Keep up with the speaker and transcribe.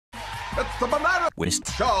It's the banana Whist.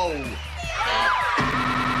 show.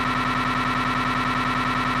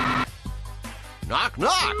 Knock,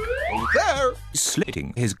 knock. Who's there?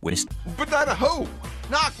 Slitting his whist. Banana who?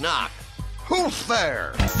 Knock, knock. Who's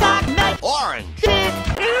there? Orange.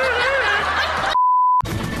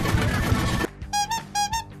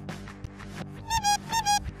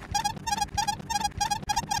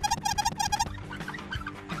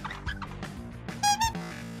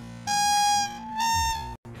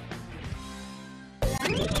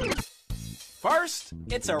 First,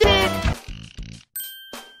 it's a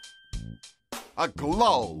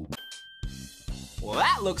globe. Well,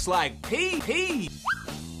 that looks like pee.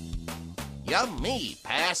 Yummy.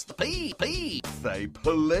 Pass the pee. Say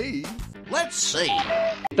please. Let's see.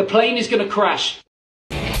 The plane is gonna crash.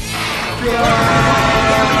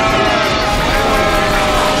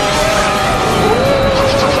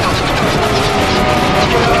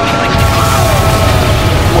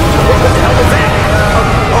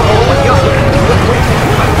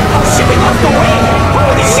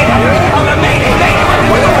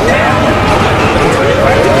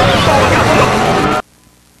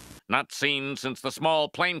 Not seen since the small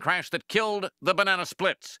plane crash that killed the banana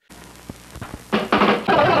splits.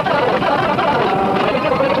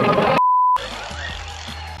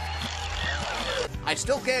 I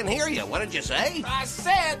still can't hear you. What did you say? I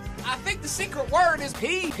said, I think the secret word is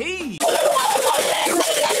pee.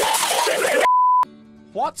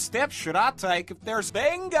 What steps should I take if there's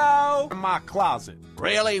bingo in my closet?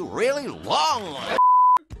 Really, really long one.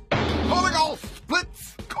 Calling all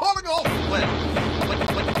splits. Calling all splits.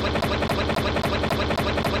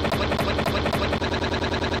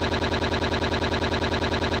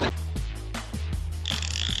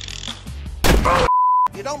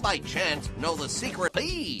 You don't by chance know the secret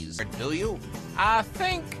peas, do you? I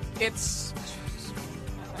think it's...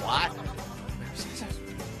 What?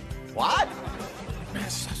 What?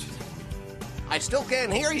 I still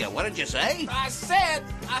can't hear you. What did you say? I said,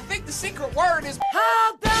 I think the secret word is...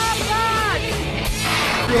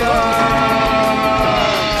 Yeah.